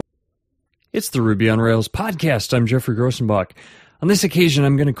It's the Ruby on Rails podcast. I'm Jeffrey Grossenbach. On this occasion,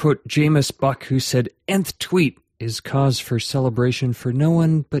 I'm going to quote Jameis Buck, who said, "Nth tweet is cause for celebration for no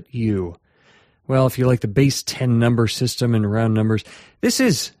one but you." Well, if you like the base 10 number system and round numbers, this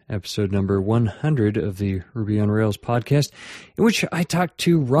is episode number 100 of the Ruby on Rails podcast, in which I talked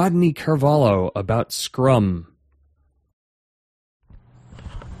to Rodney Carvalho about Scrum.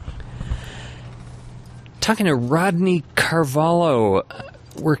 Talking to Rodney Carvalho,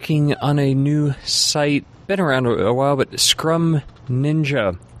 working on a new site, been around a while, but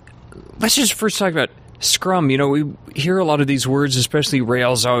ScrumNinja. Let's just first talk about Scrum. You know, we hear a lot of these words, especially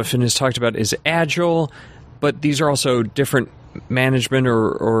Rails often is talked about as agile, but these are also different management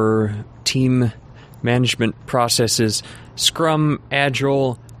or team management processes. Scrum,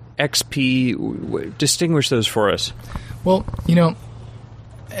 Agile, XP, distinguish those for us. Well, you know,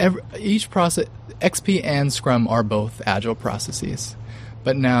 each process, XP and Scrum are both agile processes.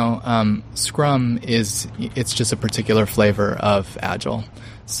 But now Scrum it's just a particular flavor of Agile.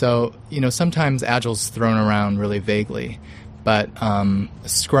 So, you know, sometimes Agile's thrown around really vaguely, but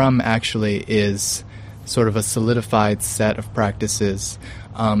Scrum actually is sort of a solidified set of practices.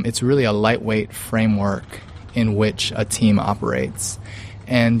 It's really a lightweight framework in which a team operates.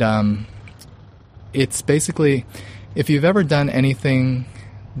 And it's basically, if you've ever done anything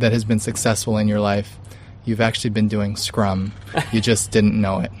that has been successful in your life, you've actually been doing Scrum. You just didn't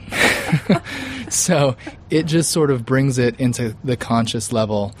know it. So it just sort of brings it into the conscious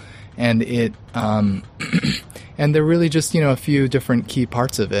level, and it and there are really just, you know, a few different key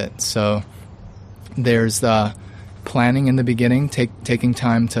parts of it. So there's planning in the beginning, taking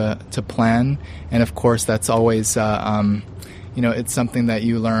time to plan, and of course that's always you know, it's something that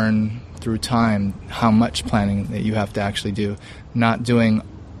you learn through time, how much planning that you have to actually do, not doing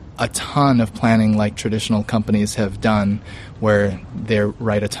a ton of planning like traditional companies have done, where they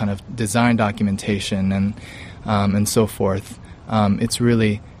write a ton of design documentation and so forth. It's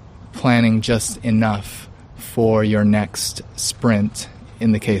really planning just enough for your next sprint,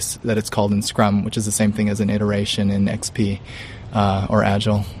 in the case that it's called in Scrum, which is the same thing as an iteration in XP or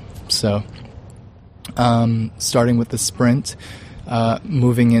Agile. So starting with the sprint,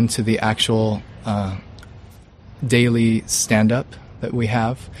 moving into the actual daily stand-up that we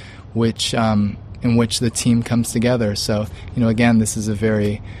have, which in which the team comes together. So, you know, again, this is a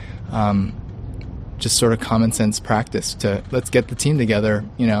very just sort of common sense practice to let's get the team together,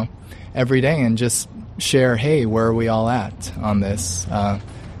 you know, every day and just share, hey, where are we all at on this?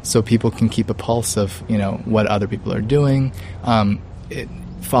 So people can keep a pulse of, you know, what other people are doing. It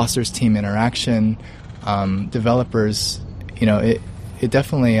fosters team interaction. Developers, you know, it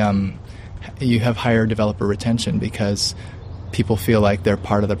definitely, you have higher developer retention because people feel like they're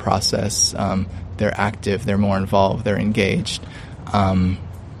part of the process. They're active, they're more involved, they're engaged.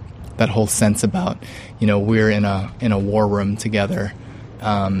 That whole sense about, you know, we're in a war room together,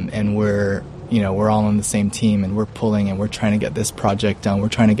 and we're all on the same team, and we're pulling, and we're trying to get this project done. We're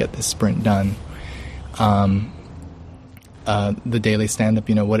trying to get this sprint done. The daily stand-up,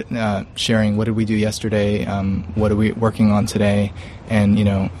 you know, sharing what did we do yesterday, what are we working on today, and, you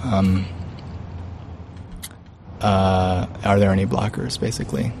know, are there any blockers,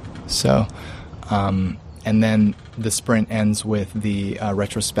 basically? So, and then the sprint ends with the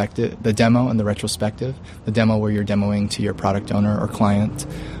retrospective, the demo and the retrospective. The demo where you're demoing to your product owner or client.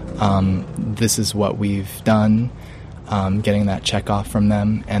 This is what we've done, getting that check off from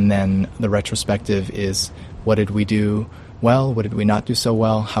them. And then the retrospective is, what did we do well? What did we not do so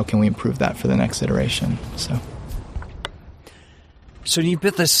well? How can we improve that for the next iteration? So you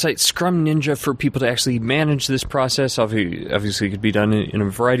built this site, ScrumNinja, for people to actually manage this process. Obviously, it could be done in a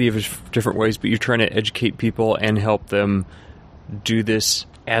variety of different ways, but you're trying to educate people and help them do this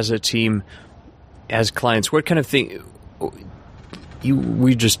as a team, as clients. What kind of thing?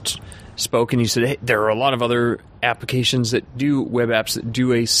 We just spoke, and you said, hey, there are a lot of other applications that do web apps that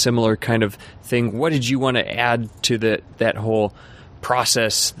do a similar kind of thing. What did you want to add to that whole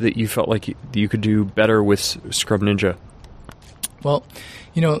process that you felt like you could do better with ScrumNinja? Well,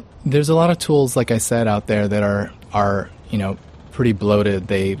 you know, there's a lot of tools, like I said, out there that are you know, pretty bloated.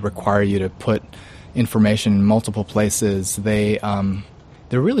 They require you to put information in multiple places. They're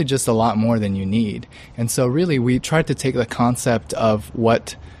really just a lot more than you need. And so really we tried to take the concept of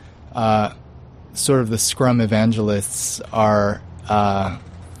what sort of the Scrum evangelists are,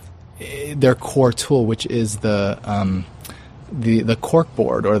 their core tool, which is the cork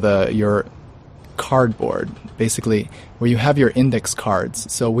board, or your cardboard, basically, where you have your index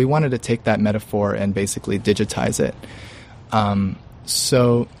cards. So we wanted to take that metaphor and basically digitize it. And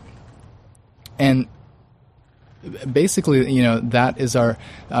basically, that is our.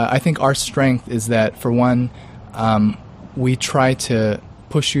 I think our strength is that, for one, we try to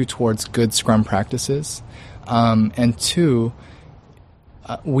push you towards good Scrum practices, and two,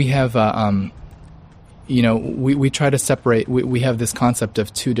 we have. We try to separate. We have this concept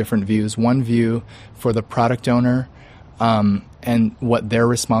of two different views. One view for the product owner, and what they're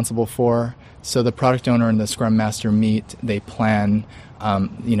responsible for. So the product owner and the Scrum Master meet. They plan.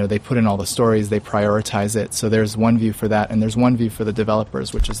 They put in all the stories, they prioritize it. So there's one view for that, and there's one view for the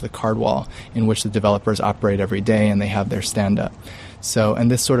developers, which is the card wall, in which the developers operate every day and they have their stand-up. So,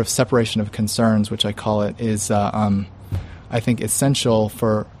 and this sort of separation of concerns, which I call it, is, I think, essential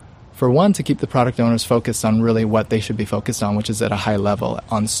for one, to keep the product owners focused on really what they should be focused on, which is at a high level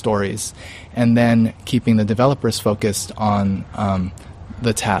on stories, and then keeping the developers focused on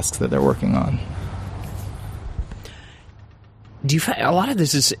the tasks that they're working on. Do you find a lot of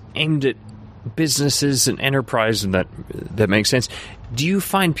this is aimed at businesses and enterprise, and that makes sense? Do you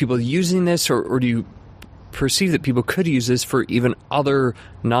find people using this, or do you perceive that people could use this for even other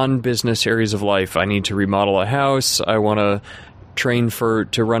non-business areas of life? I need to remodel a house. I want to train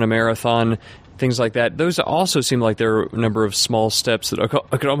to run a marathon. Things like that. Those also seem like there are a number of small steps that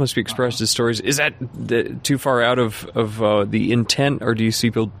could almost be expressed as stories. Is that too far out of the intent, or do you see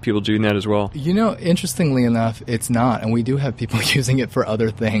people doing that as well? Interestingly enough, it's not, and we do have people using it for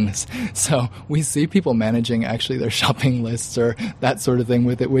other things. So we see people managing actually their shopping lists or that sort of thing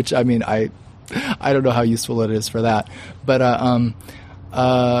with it, which, I mean, I don't know how useful it is for that. But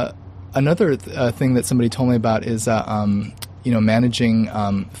another thing that somebody told me about is managing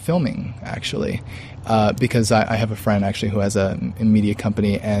filming, actually, because I have a friend actually who has a media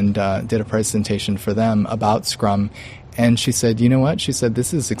company, and did a presentation for them about Scrum, and she said, you know what? She said,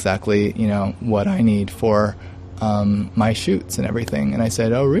 this is exactly what I need for my shoots and everything. And I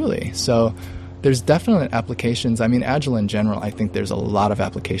said, oh, really? So there's definite applications. I mean, Agile in general, I think there's a lot of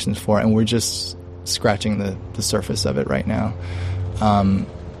applications for it, and we're just scratching the surface of it right now.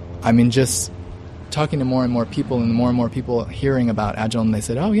 Just talking to more and more people, and more and more people hearing about Agile, and they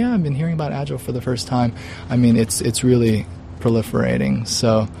said, oh yeah, I've been hearing about Agile for the first time. I mean, it's really proliferating.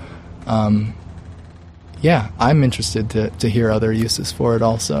 So I'm interested to hear other uses for it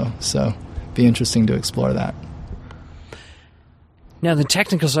also. So be interesting to explore that. Now, the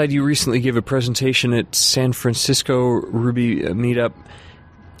technical side, you recently gave a presentation at San Francisco Ruby Meetup.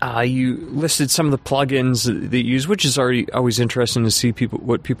 You listed some of the plugins that you use, which is always interesting to see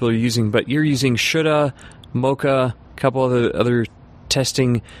what people are using. But you're using Shoulda, Mocha, a couple of the other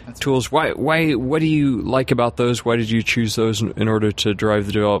testing tools. Why? What do you like about those? Why did you choose those in order to drive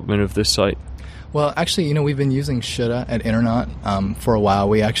the development of this site? Well, actually, we've been using Shoulda at Internaut for a while.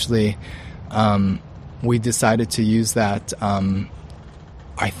 We actually we decided to use that.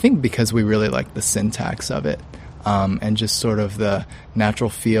 I think because we really like the syntax of it. And just sort of the natural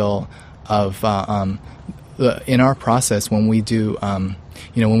feel of in our process when we do,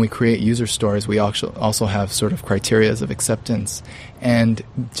 when we create user stories, we also have sort of criterias of acceptance, and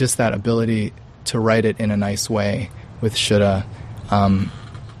just that ability to write it in a nice way with Shoulda, and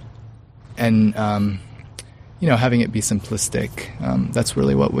having it be simplistic. That's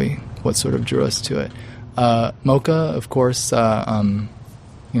really what sort of drew us to it. Mocha, of course,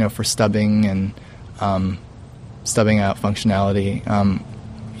 for stubbing and stubbing out functionality,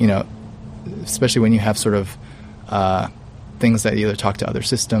 especially when you have sort of things that either talk to other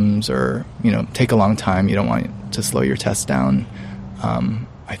systems or, take a long time. You don't want to slow your test down.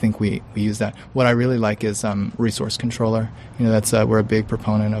 I think we use that. What I really like is resource controller. That's we're a big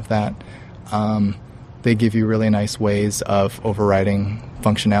proponent of that. They give you really nice ways of overriding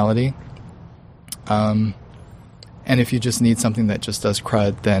functionality. And if you just need something that just does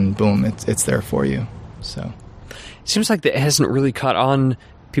CRUD, then boom, it's there for you. So. It seems like that hasn't really caught on.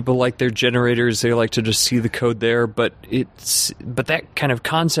 People like their generators; they like to just see the code there. But that kind of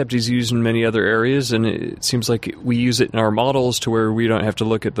concept is used in many other areas, and it seems like we use it in our models to where we don't have to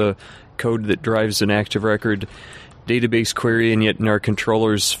look at the code that drives an active record database query, and yet in our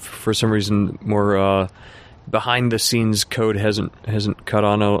controllers, for some reason, more behind the scenes code hasn't caught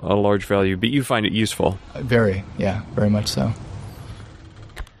on a large value. But you find it useful. Very much so.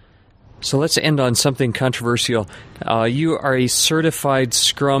 So let's end on something controversial. You are a certified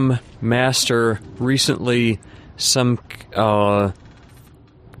Scrum Master. Recently, some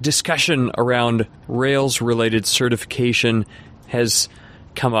discussion around Rails-related certification has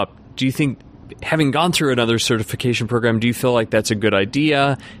come up. Do you think, having gone through another certification program, do you feel like that's a good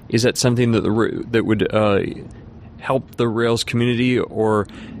idea? Is that something that would help the Rails community, or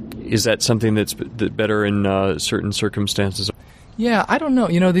is that something that's better in certain circumstances? Yeah, I don't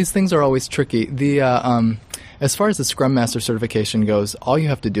know. These things are always tricky. As far as the Scrum Master certification goes, all you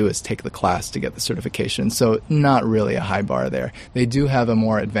have to do is take the class to get the certification. So not really a high bar there. They do have a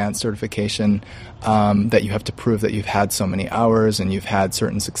more advanced certification that you have to prove that you've had so many hours and you've had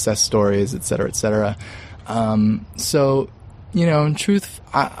certain success stories, et cetera, et cetera. So, in truth,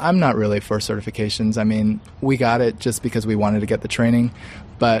 I'm not really for certifications. I mean, we got it just because we wanted to get the training.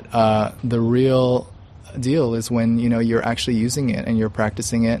 But the real deal is when, you're actually using it and you're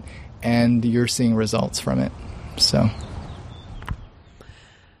practicing it and you're seeing results from it. So,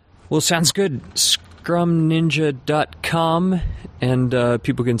 well, sounds good. ScrumNinja.com, and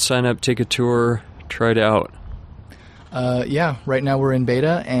people can sign up, take a tour, try it out. Yeah, right now we're in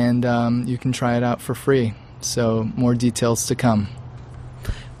beta, and you can try it out for free. So more details to come.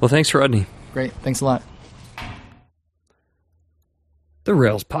 Well, thanks, Rodney. Great. Thanks a lot. The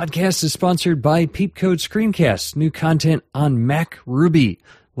Rails podcast is sponsored by Peepcode Screencast, new content on Mac Ruby.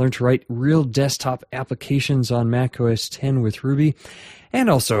 Learn to write real desktop applications on Mac OS X with Ruby. And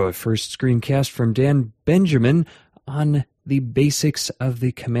also a first screencast from Dan Benjamin on the basics of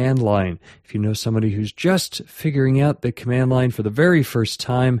the command line. If you know somebody who's just figuring out the command line for the very first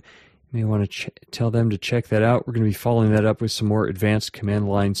time, you may want to tell them to check that out. We're going to be following that up with some more advanced command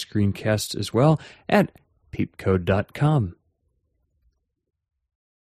line screencasts as well at peepcode.com.